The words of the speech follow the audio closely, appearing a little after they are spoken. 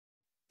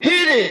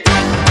shit.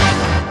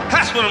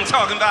 That's what I'm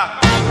talking about.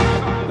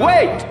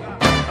 Wait.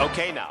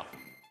 Okay now.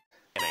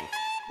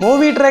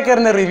 Movie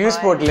ട്രാക്കറിന്റെ review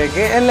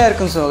സ്പോട്ടിലേക്ക്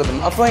എല്ലാവർക്കും സ്വാഗതം.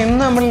 അപ്പോൾ ഇന്ന്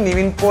നമ്മൾ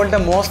നിവിൻ പോളിയുടെ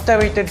മോസ്റ്റ്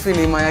അവൈറ്റഡ്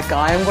ഫിലിമായ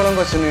കായംകുളം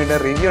കൊച്ചുണ്ണിയുടെ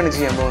റിവ്യൂ ആണ്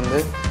ചെയ്യാൻ പോകുന്നത്.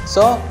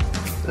 So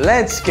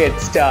let's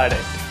get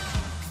started.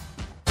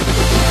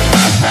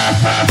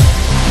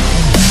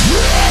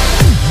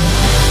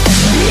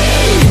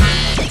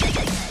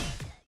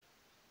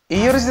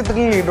 ഈ ഒരു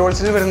ചിത്രത്തിൽ ലീഡ്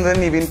റോൾസിൽ വരുന്നത്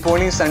നിവിൻ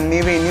പോളി, സണ്ണി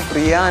വെയിനി,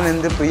 പ്രിയ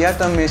ആനന്ദ്, പ്രിയ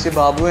കമ്മേഷ്,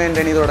 ബാബു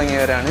ആന്റണി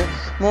തുടങ്ങിയവരാണ്.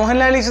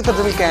 മോഹൻലാൽ ഈ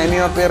ചിത്രത്തിൽ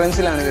ക്യാമിയോ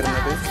അപ്പിയറൻസിലാണ്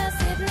വരുന്നത്.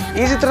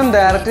 ഈ ചിത്രം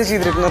ഡയറക്റ്റ്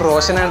ചെയ്തിരിക്കുന്നത്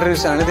റോഷൻ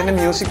ആണ്. ഇതിന്റെ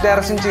മ്യൂസിക്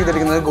ഡയറക്ഷൻ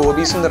ചെയ്തിരിക്കുന്നത്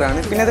ഗോപി സുന്ദറാണ്.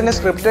 പിന്നെ ഇതിന്റെ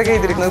സ്ക്രിപ്റ്റ് ഒക്കെ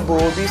ചെയ്തിരിക്കുന്നത്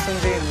ബോബി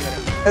സഞ്ജയ്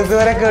എന്നിവരാണ്.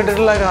 ഇതുവരെ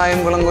കേട്ടിട്ടുള്ള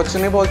കായംകുളം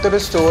കൊച്ചുണ്ണി പോലത്തെ ഒരു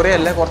സ്റ്റോറി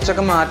അല്ല,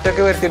 കുറച്ചൊക്കെ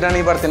മാറ്റമൊക്കെ വരുത്തിയിട്ടാണ്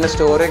ഈ പടത്തിന്റെ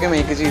സ്റ്റോറിയൊക്കെ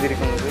മേക്ക്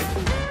ചെയ്തിരിക്കുന്നത്.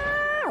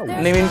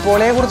 നിവിൻ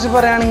പോളിയെ കുറിച്ച്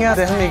പറയുകയാണെങ്കിൽ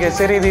അദ്ദേഹം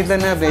മികച്ച രീതിയിൽ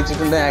തന്നെ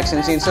അഭിനയിച്ചിട്ടുണ്ട്.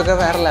 ആക്ഷൻ സീൻസൊക്കെ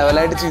വേറെ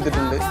ലെവലായിട്ട്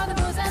ചെയ്തിട്ടുണ്ട്.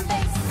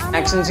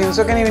 ആക്ഷൻ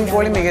സീൻസൊക്കെ നിവിൻ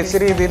പോളി മികച്ച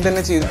രീതിയിൽ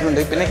തന്നെ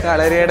ചെയ്തിട്ടുണ്ട്. പിന്നെ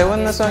കളരിയടവ്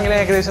എന്ന സോങ്ങിൽ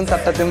ഏകദേശം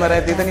തട്ടത്തിൻ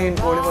മരത്തിൽ നിവിൻ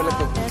പോളി പോലെ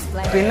തോന്നും.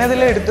 പിന്നെ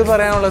അതിൽ എടുത്തു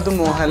പറയാനുള്ളത്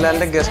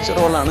മോഹൻലാലിന്റെ ഗസ്റ്റ്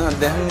റോളാണ്.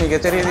 അദ്ദേഹം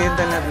മികച്ച രീതിയിൽ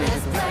തന്നെ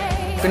അഭിനയിച്ചിട്ടുണ്ട്.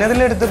 പിന്നെ അതിൽ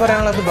എടുത്തു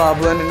പറയാനുള്ളത്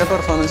ബാബു ആന്റണിയുടെ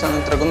പെർഫോമൻസ് ആണ്.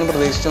 ഇത്രക്കൊന്നും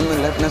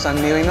പ്രതീക്ഷിച്ചൊന്നുമില്ല. പിന്നെ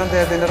സണ്ണി വെയിനും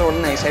അദ്ദേഹത്തിന്റെ റോൾ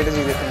നൈസായിട്ട്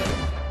ചെയ്തിട്ടുണ്ട്.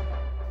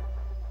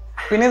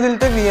 പിന്നെ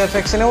ഇതിലത്തെ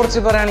VFXനെ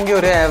കുറിച്ച് പറയുകയാണെങ്കിൽ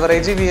ഒരു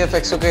ആവറേജ്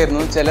VFX ഒക്കെ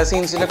ആയിരുന്നു. ചില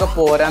സീൻസിലൊക്കെ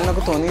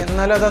പോരാന്നൊക്കെ തോന്നി,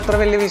 എന്നാലും അത് അത്ര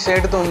വലിയ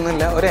വിഷയമായിട്ട്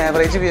തോന്നുന്നില്ല. ഒരു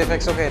ആവറേജ്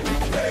VFX ഒക്കെ ആയിരുന്നു.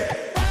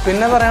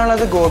 പിന്നെ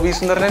പറയാനുള്ളത് ഗോപി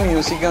സുന്ദറിന്റെ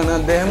മ്യൂസിക്കാണ്.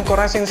 അദ്ദേഹം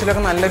കുറേ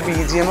സീൻസിലൊക്കെ നല്ല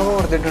BGM ഒക്കെ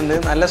കൊടുത്തിട്ടുണ്ട്.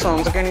 നല്ല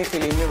സോങ്സ് ഒക്കെയാണ് ഈ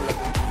ഫിലിമിലുള്ളത്.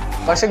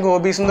 പക്ഷെ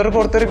ഗോപി സുന്ദർ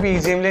കൊടുത്തൊരു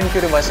BGMൽ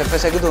എനിക്കൊരു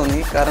വശപ്പശക്ക് തോന്നി.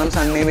 കാരണം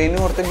സണ്ണി വെയിന്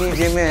കൊടുത്ത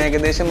BGM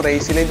ഏകദേശം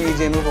റേസിലെ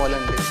BGM പോലെ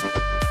ഉണ്ട്.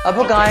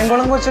 അപ്പോൾ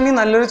കായംകുളം കൊച്ചുണ്ണി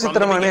നല്ലൊരു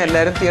ചിത്രമാണ്.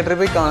 എല്ലാവരും തിയേറ്ററിൽ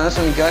പോയി കാണാൻ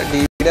ശ്രമിക്കുക.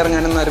 DVD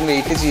ഇറങ്ങാനൊന്നും ആരും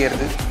വെയിറ്റ്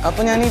ചെയ്യരുത്.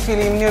 അപ്പോൾ ഞാൻ ഈ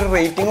ഫിലിമിന് ഒരു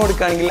റേറ്റിംഗ്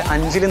കൊടുക്കുകയാണെങ്കിൽ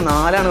 5ൽ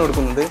 4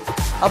 കൊടുക്കുന്നത്.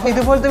 അപ്പോൾ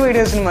ഇതുപോലത്തെ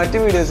വീഡിയോസിനും മറ്റു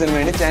വീഡിയോസിനും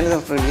വേണ്ടി ചാനൽ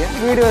സബ്സ്ക്രൈബ്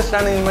ചെയ്യുക. വീഡിയോ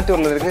ഇഷ്ടമാണെങ്കിൽ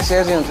മറ്റുള്ളവർക്ക്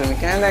ഷെയർ ചെയ്യാൻ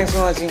ശ്രമിക്കുക. Thanks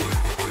for watching.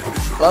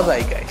 Bye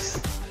bye guys.